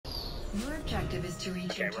Your objective is to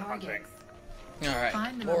reach your targets.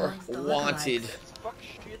 Alright, more wanted.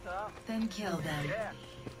 Then kill them.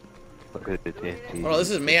 Oh, this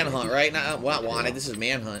is manhunt, right? Not wanted. This is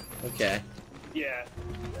manhunt. Okay. Yeah.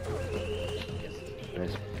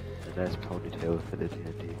 Nice ponytail for the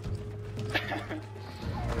TNT.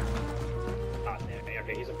 Ah, damn.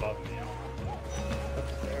 Okay, he's above me now. Up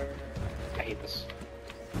there. I hate this.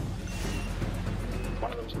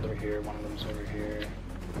 One of them's over here. One of them's over here.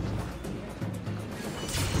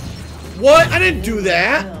 What? I didn't do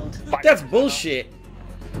that. That's bullshit.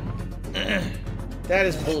 That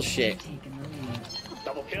is bullshit.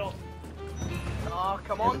 Double kill. Oh,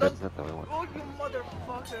 come on, that's not the only one. Oh, you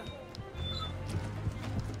motherfucker.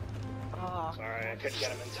 Oh. Sorry, I couldn't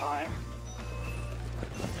get him in time.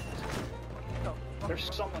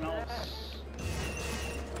 There's someone else.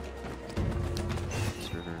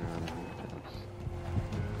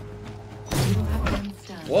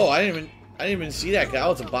 Whoa, I didn't even see that guy.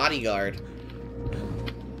 Oh, it's a bodyguard.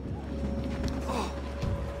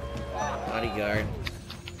 Bodyguard.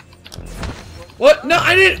 What? No,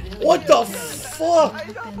 I didn't. What the fuck?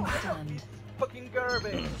 Fucking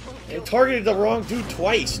garbage. It targeted the wrong dude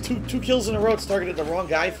twice. Two kills in a row. It's targeted the wrong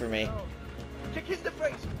guy for me. Kick in the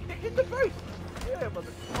face. Kick in the face. Yeah,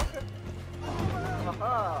 motherfucker.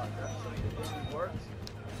 Haha. That's how it works.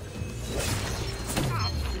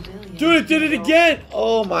 Dude, it did it again!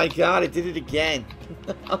 Oh my god, it did it again.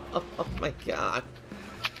 Oh my god.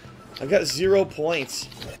 I got 0 points.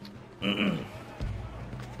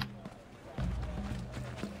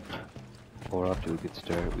 We're off to a good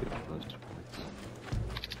start. We have most points.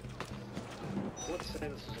 Let's say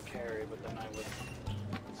this is a carry, but then I would.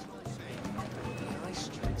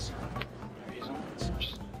 He's on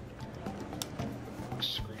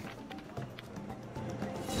screen.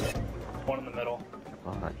 One in the middle.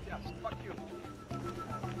 Come on. Yes, fuck you.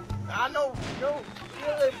 Ah, no, no,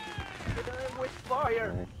 kill him. Kill him with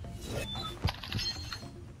fire.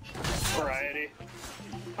 Variety.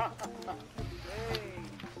 Hey.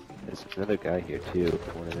 There's another guy here too,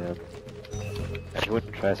 one of them. Everyone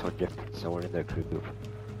try someone different, someone in their group.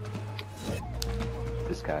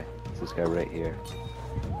 This guy. It's this guy right here.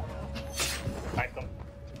 Knife them.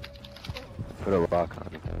 Put a rock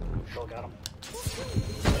on him. Still got him.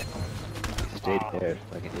 He stayed there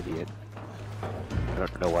like an idiot. I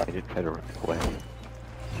don't know why I didn't try to run away.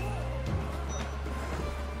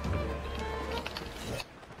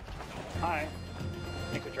 Hi.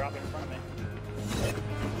 Thanks for dropping in front of me.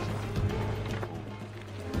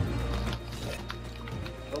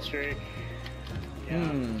 Kill streak.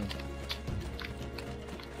 Yeah.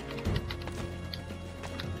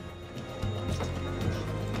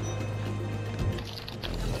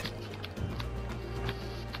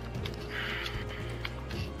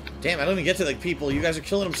 Damn, I don't even get to the people. You guys are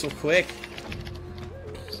killing them so quick.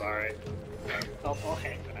 Sorry. I'll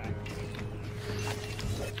hang back.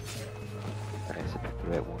 Nice, I picked the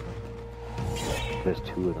right one. There's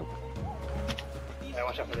 2 of them. Hey,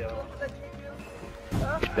 watch out for the other one.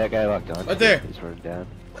 That guy locked on. Right there. He's running down.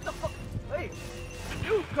 What the fuck? Hey,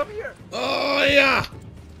 you come here. Oh, yeah.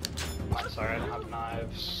 Sorry, I don't have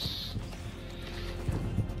knives.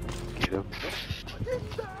 Get him. Put him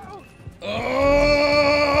down. Oh,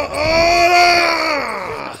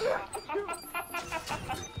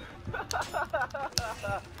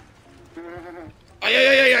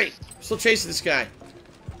 ay. Still chasing this guy.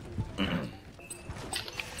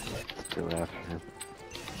 Still after him.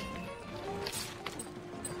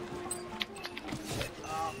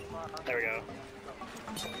 There we go.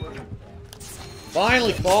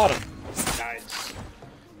 Finally caught him. Nice.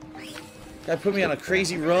 Guy put me on a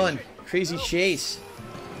crazy run. Crazy chase.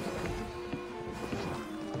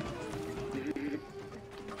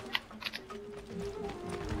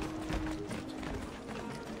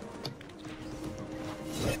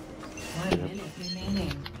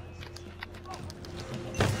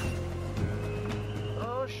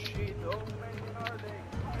 Oh shit, oh man, are they?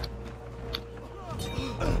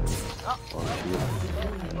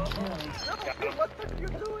 What are you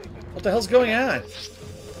doing? What the hell's going on?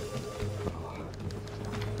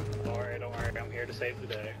 Don't worry, I'm here to save the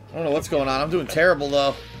day. I don't know what's going on. I'm doing terrible,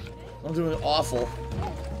 though. I'm doing awful.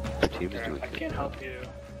 Our team is doing I good. can't help you.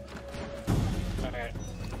 Alright.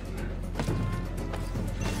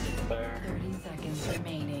 There. 30 seconds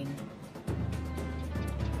remaining.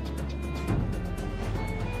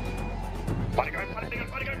 Bodyguard!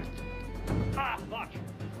 Ah, fuck!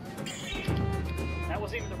 That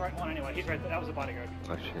wasn't even the right one anyway. He's right there. That was a bodyguard.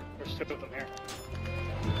 Oh shit. There's 2 of them here.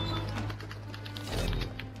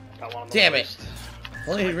 Got one on the Damn it. list.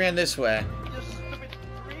 Only he ran this way. You stupid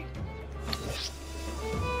freak.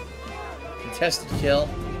 contested kill.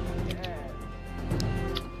 Yeah.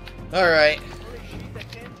 Alright. Holy shit, I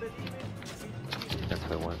can't believe it. That's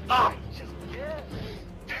what I want. Ah! Yeah.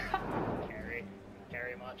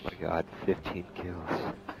 Carry much. Oh my god, 15 kills.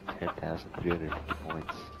 10,350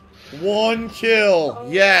 points. 1 kill. Oh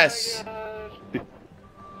Yes. my gosh.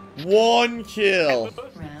 1 kill. Round.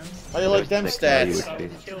 How do you like them stats? So, Okay.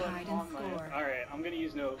 killing Hide and on my... score. Alright, I'm gonna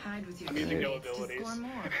use no... Hide with your I'm using no teammates to abilities. score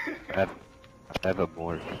more. I have a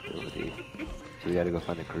morph ability. So we gotta go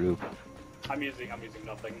find a group. I'm using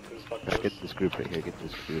nothing. Who's fuck Let's those? get this group right here, get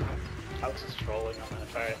this group. Alex is trolling on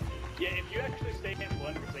that. Alright. Yeah, if you actually stay in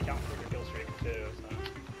one, because they count for your kill streak too, so...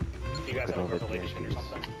 If you guys have a correlation or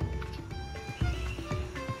something.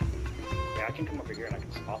 Yeah, I can come over here and I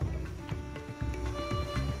can spot them.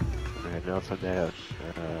 Alright, now it's on that,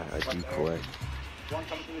 a decoy. One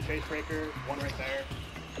coming through the chase breaker, one right there.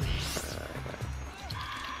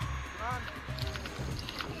 Run.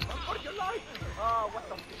 Run for your life. Oh, what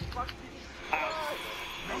the fuck did you Ah,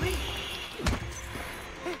 Really?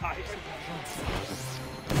 ah, he's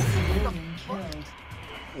Civilian killed.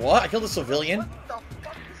 What? I killed a civilian? What the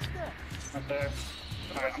fuck is that? right there.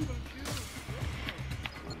 Alright, I'm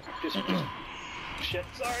just... Shit,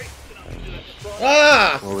 sorry. Did not mean to do that. Just run.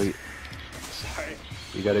 Ah! Well, Sorry.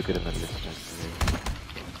 we got a good amount of distance.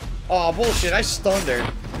 Oh, bullshit. I stunned her.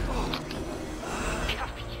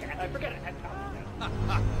 I forget I had copy.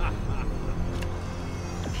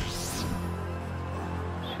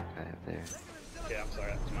 Shit guy up there. Yeah, I'm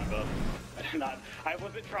sorry, that's my bad. I did not. I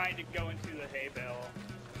wasn't trying to go into the hay bale.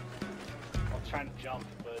 I was trying to jump,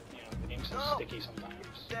 but you know the game's so No. sticky sometimes.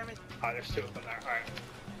 Damn it. Oh, there's two of them there. All right.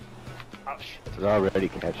 Oh shit. They're already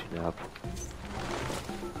catching up.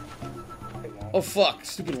 They won't. Oh, fuck.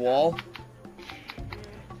 Stupid wall.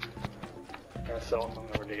 I'm gonna sell them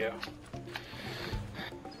over to you.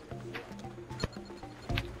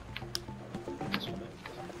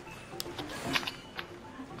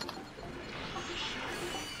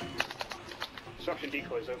 Destruction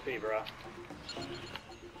decoys OP, bro.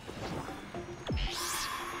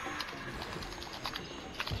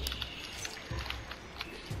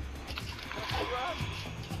 Run.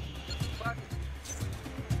 Fuck.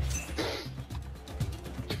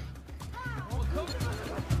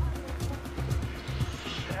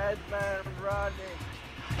 Dead man running.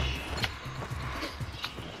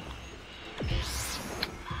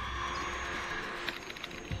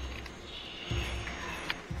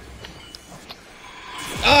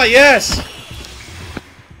 Ah, yes!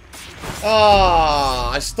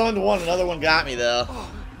 Ah, I stunned one. Another one got me, though.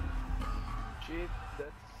 Shit,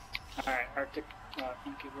 that's... Alright, Arctic.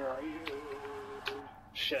 Inky, where are you?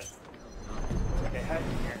 Shit. Okay, hide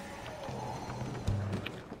in here.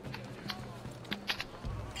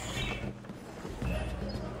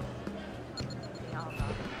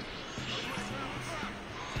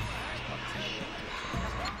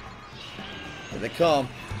 Here they come.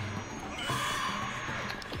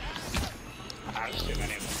 Ah, there's too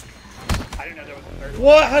many of them. I didn't know there was a third one.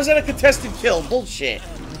 What? How's that a contested kill? Bullshit.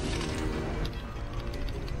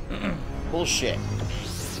 Bullshit.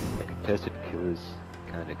 Contested kill is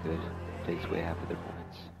kinda good. Takes away half of their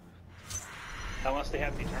points. Unless they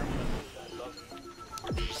have determined that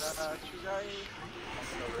doesn't. should I...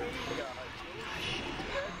 That's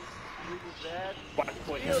really bad. Watch the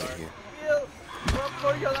point Bill, start. Bill, run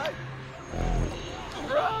for your life.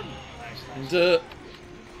 Run. Nice, nice. Duh.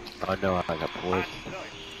 Oh no, I got Ah, poised. no. Run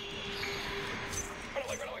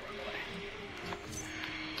away, run away, run away.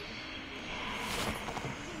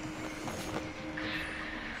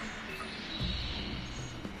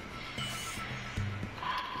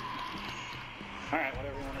 Alright,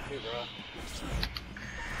 whatever you want to do, bro.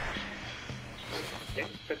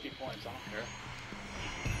 Getting 50 points, I don't care.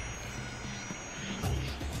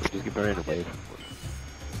 Just get running away from it.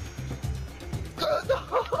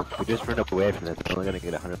 We just run away from that, they're only gonna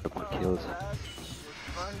get 100 point kills.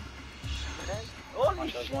 Holy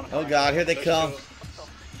Watch, shit. there's one Oh, God, here they Those come. two. What the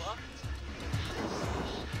fuck?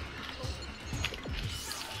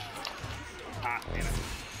 Ah, damn it.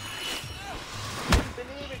 Can't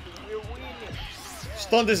believe it. We're winning.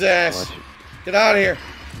 Stunned his ass. Watch it. Get out of here.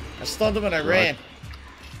 I stunned him and I ran.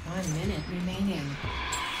 1 minute remaining.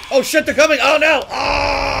 Oh, shit, they're coming. Oh, no.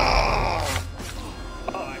 Ah!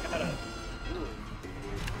 Oh, I got a...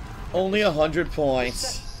 Only 100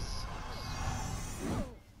 points.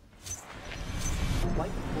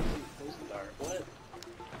 Light close the dart. What?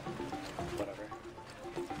 Whatever.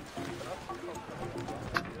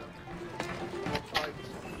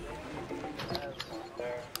 That's not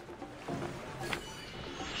there.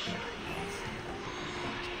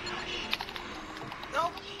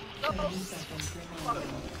 No. No. 30 seconds remaining.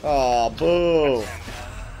 Oh, boo.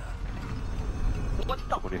 What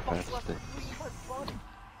the 25 fuck was sticks. it? This is my funny.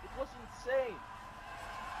 It was insane.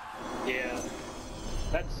 Yeah.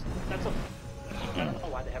 That's a... I don't know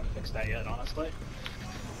why they haven't fixed that yet, honestly.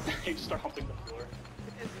 You just start humping the floor.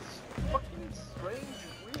 It is fucking strange,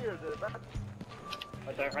 weird.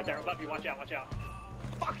 Right there, above you, watch out, watch out.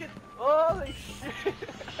 Fucking holy shit.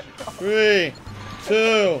 3,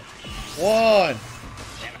 2, 1.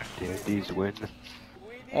 Dandies win.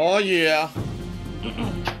 Oh, yeah.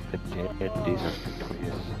 The Dandies are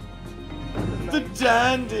victorious. The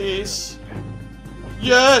dandies.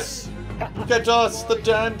 Yes. Look at us, the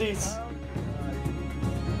dandies.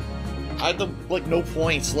 I had like no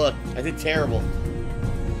points. Look, I did terrible.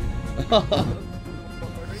 I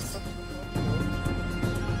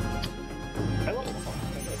love it.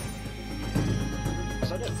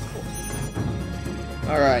 So good, cool.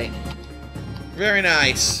 All right. Very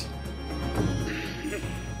nice.